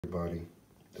Everybody,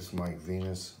 this is Mike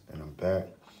Venus and I'm back,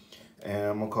 and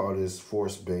I'm gonna call this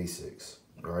Force Basics.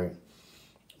 Right,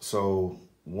 so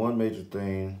one major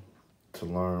thing to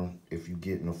learn if you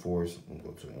get in a Force, I'm gonna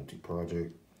go to an empty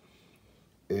project,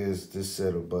 is this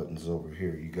set of buttons over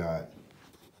here. You got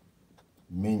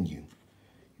menu. You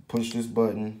push this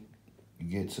button, you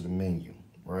get to the menu.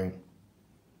 Right,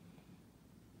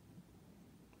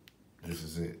 this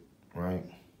is it. Right,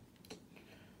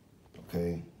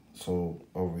 okay. So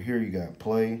over here you got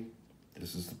play.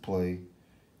 This is the play.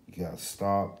 You got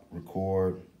stop,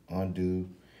 record, undo.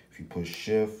 If you push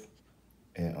shift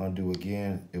and undo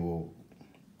again, it will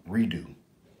redo,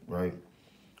 right?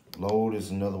 Load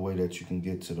is another way that you can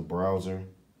get to the browser.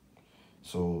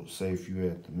 So say if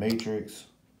you're at the matrix,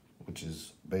 which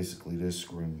is basically this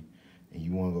screen, and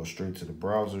you want to go straight to the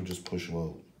browser, just push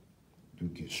load. You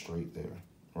get straight there,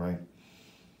 right?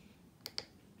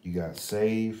 You got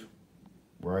save,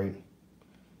 right?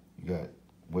 You got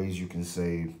ways you can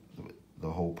save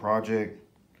the whole project.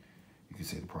 You can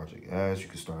save the project as, you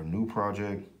can start a new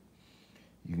project.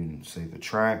 You can save the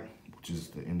track, which is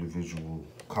the individual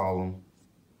column,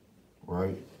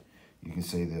 right? You can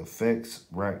save the effects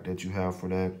rack that you have for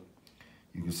that.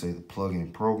 You can save the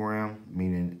plugin program,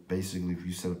 meaning basically if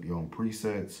you set up your own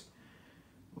presets,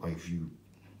 like if you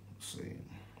say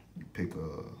you pick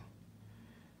a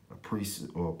preset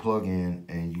or a plugin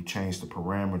and you change the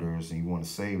parameters and you want to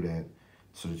save that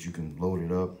so that you can load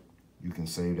it up, you can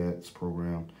save that. It's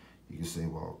programmed. You can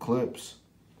save all clips.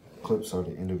 Clips are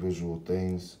the individual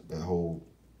things that hold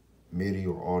MIDI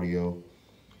or audio.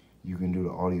 You can do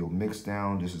the audio mix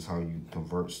down. This is how you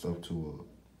convert stuff to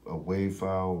a WAV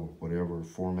file or whatever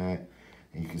format,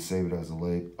 and you can save it as a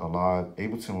live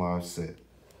Ableton Live set,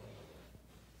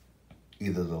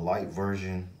 either the light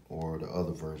version or the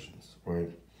other versions,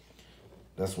 right?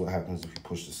 That's what happens if you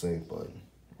push the save button,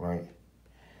 right?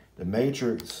 The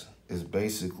matrix is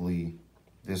basically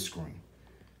this screen.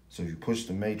 So if you push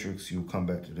the matrix, you'll come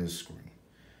back to this screen.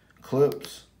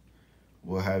 Clips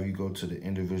will have you go to the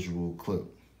individual clip,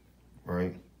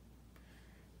 right?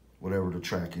 Whatever the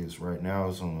track is. Right now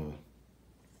it's on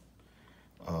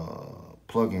a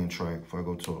plug-in track. If I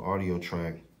go to an audio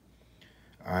track,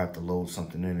 I have to load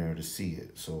something in there to see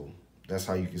it. So that's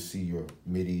how you can see your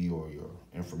MIDI or your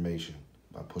information,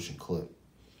 by pushing clip,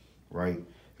 right?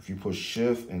 If you push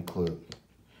shift and clip,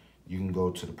 you can go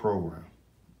to the program,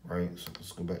 right? So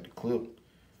let's go back to clip,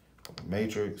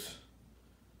 matrix,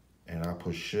 and I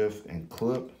push shift and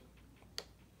clip,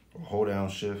 or hold down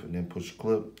shift and then push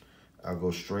clip. I'll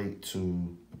go straight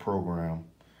to the program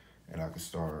and I can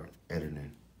start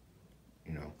editing,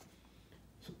 you know.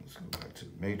 So let's go back to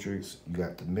the matrix. You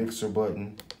got the mixer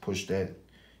button, push that,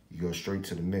 you go straight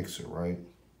to the mixer, right?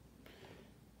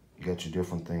 You got your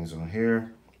different things on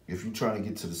here. If you're trying to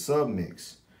get to the sub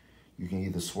mix, you can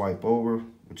either swipe over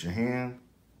with your hand,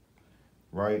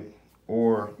 right?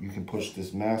 Or you can push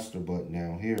this master button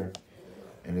down here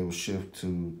and it will shift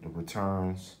to the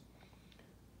returns,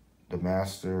 the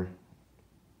master,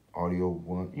 audio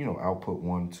one, you know, output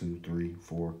 1, 2, 3,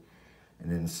 4,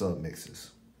 and then the sub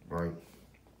mixes, right?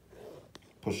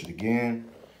 Push it again,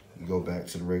 you go back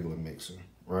to the regular mixer,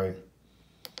 right?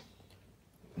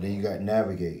 Then you got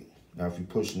navigate. Now if you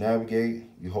push navigate,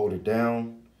 you hold it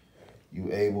down,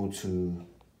 you're able to,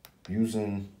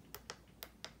 using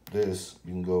this,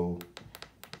 you can go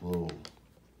a little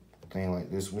thing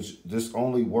like this, which this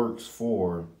only works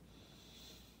for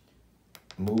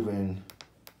moving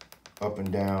up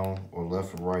and down or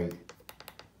left and right,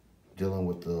 dealing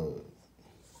with the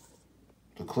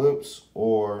clips,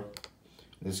 or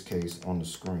in this case on the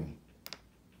screen,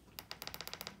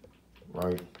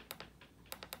 right?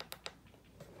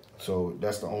 So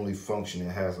that's the only function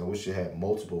it has. I wish it had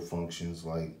multiple functions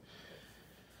like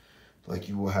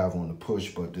you will have on the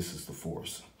push, but this is the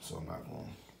Force, so I'm not going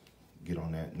to get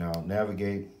on that. Now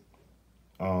navigate,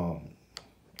 push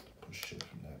shift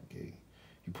and navigate.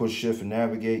 You push shift and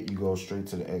navigate, you go straight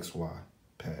to the XY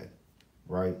pad,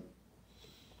 right?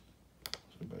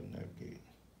 So better navigate,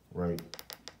 right?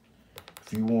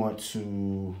 If you want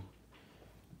to,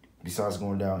 besides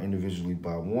going down individually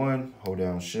by one, hold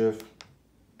down shift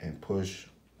and push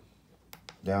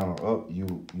down or up,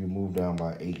 you move down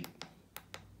by 8.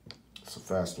 It's a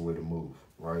faster way to move,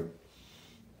 right?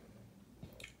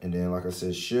 And then, like I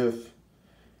said, shift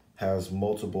has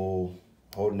multiple,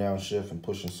 holding down shift and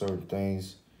pushing certain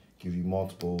things give you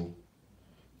multiple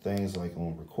things, like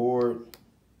on record.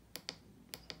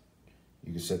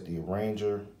 You can set the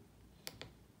arranger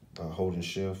by holding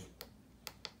shift,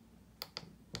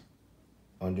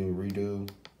 undo, redo,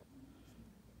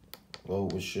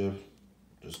 load with shift,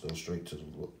 just go straight to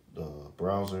the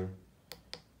browser,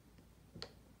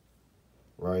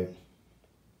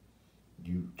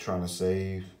 you trying to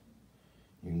save,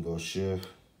 you can go shift,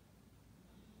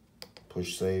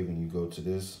 push save, and you go to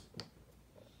this.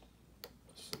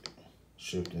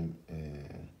 Shift and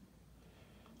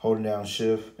holding down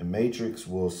shift and matrix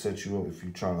will set you up if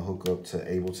you're trying to hook up to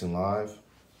Ableton Live,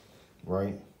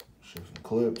 right? Shift and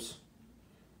clips.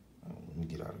 Let me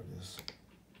get out of this.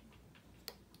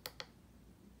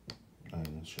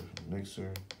 And shift and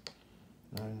mixer.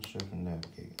 And shift and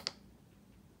navigate.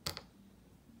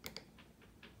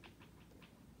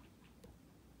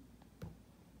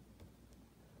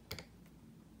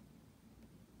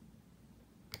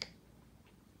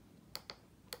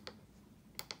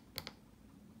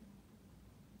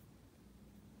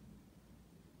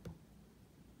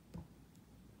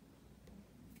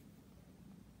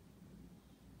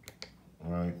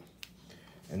 Right,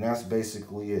 and that's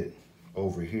basically it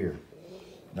over here.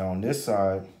 Now on this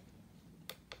side,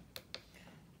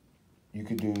 you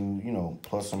could do, you know,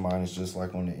 plus or minus just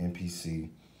like on the MPC.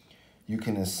 You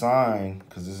can assign,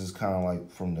 because this is kind of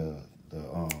like from the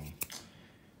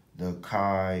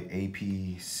Akai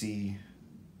APC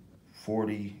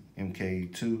 40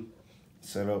 MK2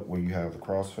 setup where you have the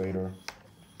crossfader,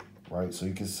 right? So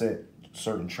you can set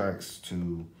certain tracks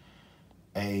to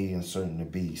A and certain to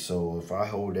B. So if I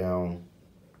hold down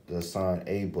the assign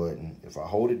A button, if I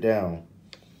hold it down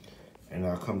and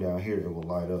I come down here, it will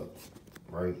light up,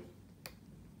 right?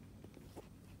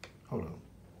 Hold on,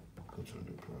 go to a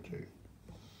new project.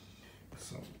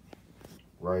 So,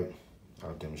 right,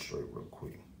 I'll demonstrate real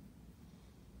quick.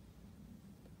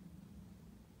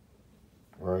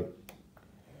 Right,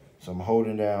 so I'm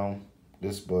holding down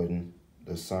this button,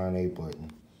 the assign A button,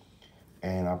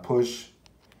 and I push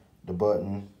the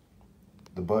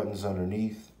buttons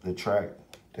underneath the track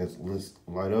that's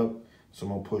light up. So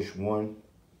I'm gonna push 1,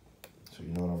 so you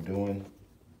know what I'm doing.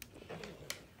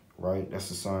 Right,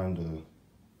 that's assigned to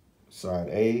side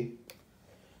A.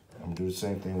 I'm gonna do the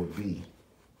same thing with B.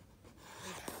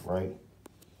 Right.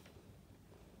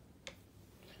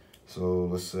 So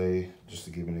let's say, just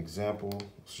to give an example,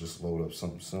 let's just load up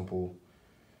something simple.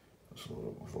 Let's load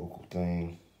up a vocal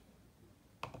thing.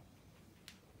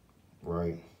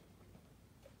 Right.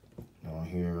 Now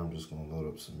here, I'm just gonna load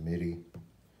up some MIDI.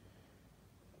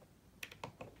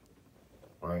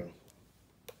 Right.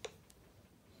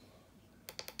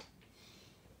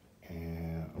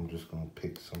 And I'm just gonna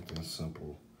pick something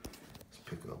simple.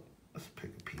 Let's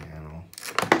pick a piano.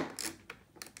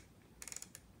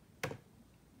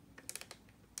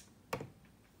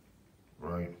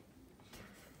 Right.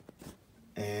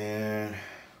 And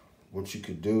what you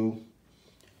could do,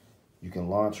 you can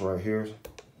launch right here.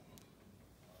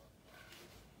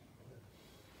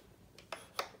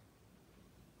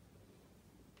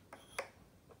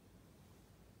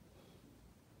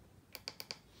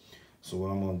 So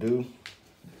what I'm gonna do,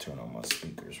 turn on my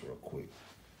speakers real quick.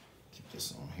 Keep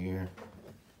this on here.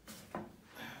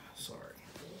 Sorry.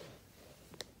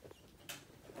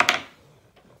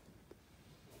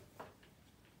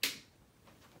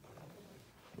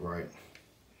 Right.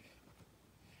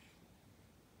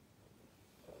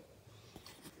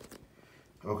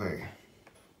 Okay.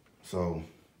 So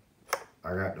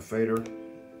I got the fader.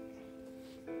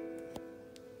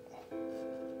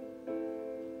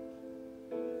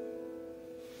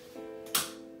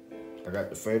 I got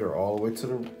the fader all the way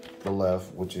to the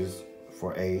left, which is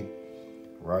for A,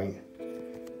 right?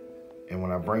 And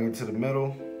when I bring it to the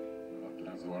middle,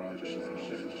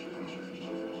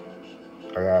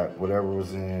 I got whatever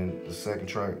was in the second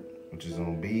track, which is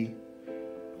on B.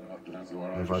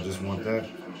 And if I just want that.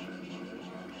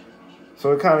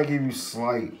 So it kind of gives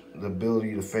you the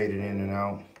ability to fade it in and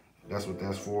out. That's what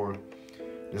that's for.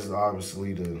 This is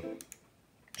obviously to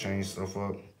change stuff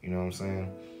up, you know what I'm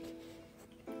saying?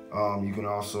 You can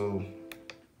also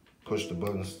push the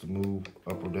buttons to move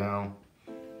up or down.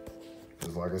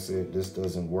 Because like I said, this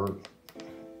doesn't work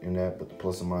in that, but the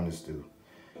plus and minus do.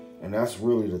 And that's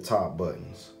really the top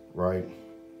buttons, right?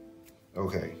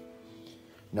 Okay.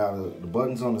 Now the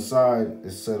buttons on the side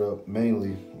is set up mainly,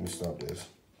 let me stop this.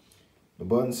 The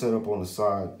button set up on the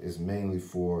side is mainly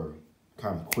for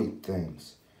kind of quick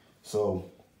things.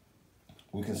 So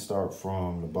we can start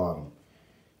from the bottom.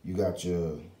 You got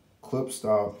your clip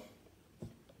stop,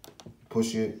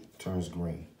 push it, turns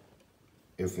green.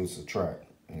 If it's a track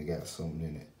and it got something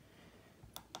in it.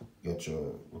 You got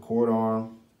your record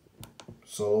arm,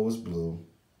 solo is blue,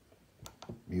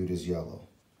 mute is yellow,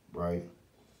 right?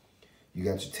 You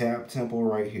got your tap tempo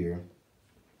right here,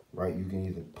 right? You can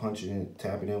either punch it in,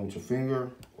 tap it in with your finger,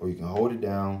 or you can hold it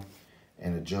down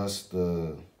and adjust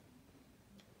the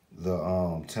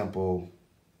tempo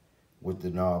with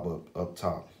the knob up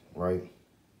top, right?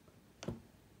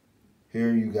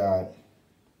 Here you got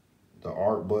the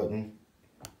art button.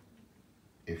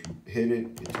 If you hit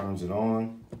it, it turns it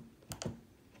on,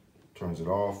 turns it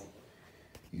off.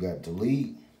 You got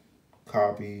delete,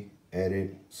 copy,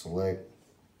 edit, select.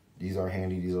 These are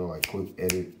handy. These are like quick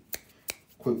edit,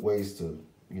 quick ways to,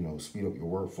 you know, speed up your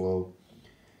workflow.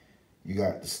 You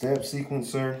got the step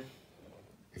sequencer.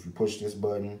 If you push this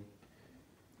button,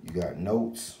 you got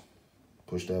notes.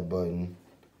 Push that button.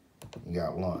 You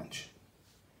got launch.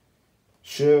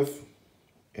 Shift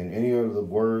and any of the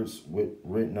words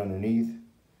written underneath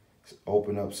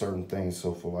open up certain things.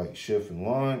 So for like shift and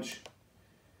launch,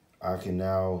 I can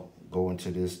now go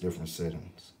into this different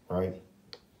settings, right?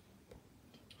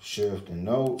 Shift and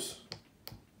notes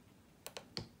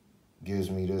gives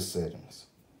me this settings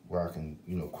where I can,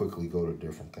 you know, quickly go to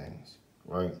different things,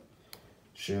 right?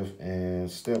 Shift and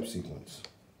step sequence,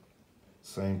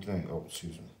 same thing. Oh,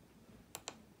 excuse me.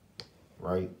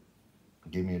 Right?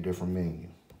 Give me a different menu,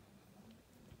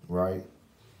 right?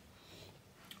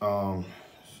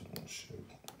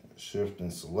 Shift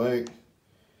and select,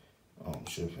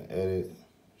 shift and edit,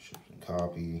 shift and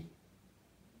copy,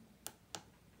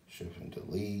 shift and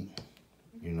delete,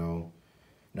 you know.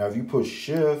 Now if you push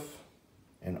shift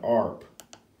and ARP,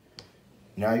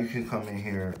 now you can come in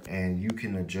here and you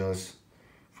can adjust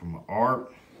from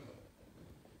ARP,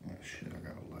 oh shit, I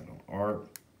got a light on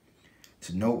ARP,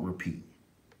 to note repeat,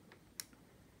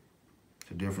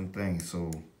 to different things.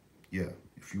 So yeah,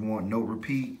 if you want note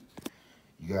repeat,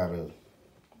 you gotta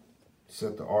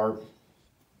set the ARP,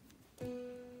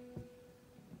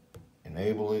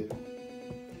 enable it,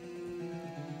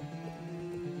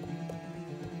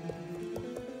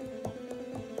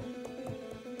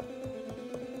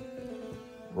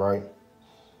 right?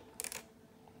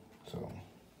 So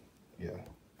yeah,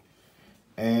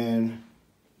 and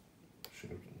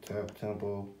shift and tap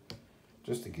tempo,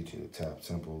 just to get you to tap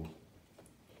tempo.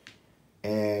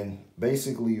 And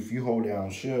basically, if you hold down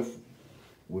shift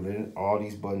within all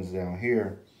these buttons down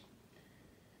here,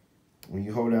 when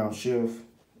you hold down shift,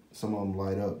 some of them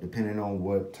light up depending on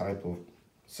what type of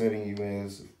setting you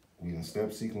is. We in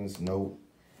step sequence, note,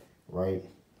 right?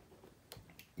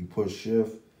 You push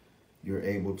shift, you're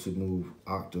able to move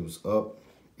octaves up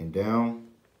and down,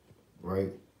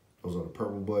 right? Those are the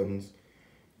purple buttons.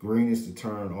 Green is to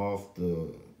turn off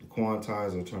the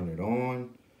quantize or turn it on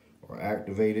or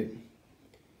activate it.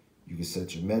 You can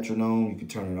set your metronome. You can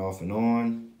turn it off and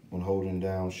on when holding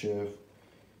down shift.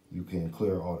 You can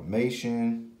clear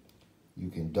automation. You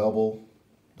can double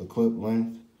the clip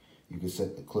length. You can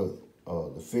set the clip,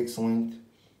 the fixed length,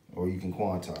 or you can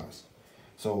quantize.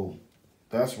 So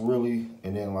that's really,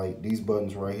 and then like these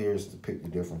buttons right here is to pick the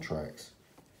different tracks.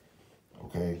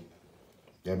 Okay,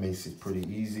 that makes it pretty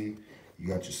easy. You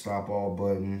got your stop all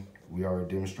button. We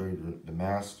already demonstrated the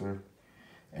master.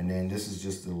 And then this is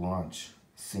just the launch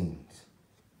scenes,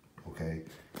 okay,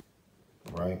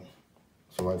 right?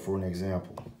 So like for an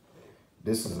example,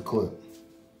 this is a clip,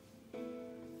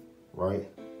 right?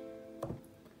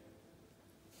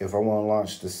 If I want to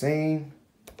launch the scene,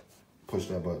 push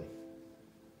that button.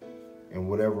 And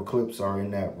whatever clips are in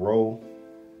that row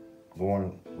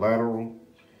going lateral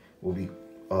will be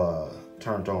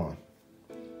turned on,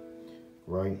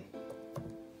 right?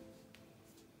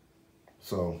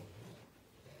 So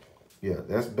yeah,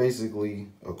 that's basically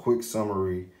a quick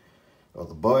summary of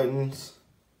the buttons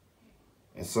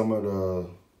and some of the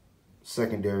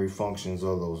secondary functions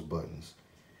of those buttons.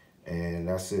 And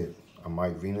that's it. I'm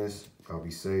Mike Venus. Y'all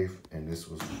be safe. And this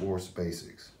was Force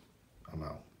Basics. I'm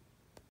out.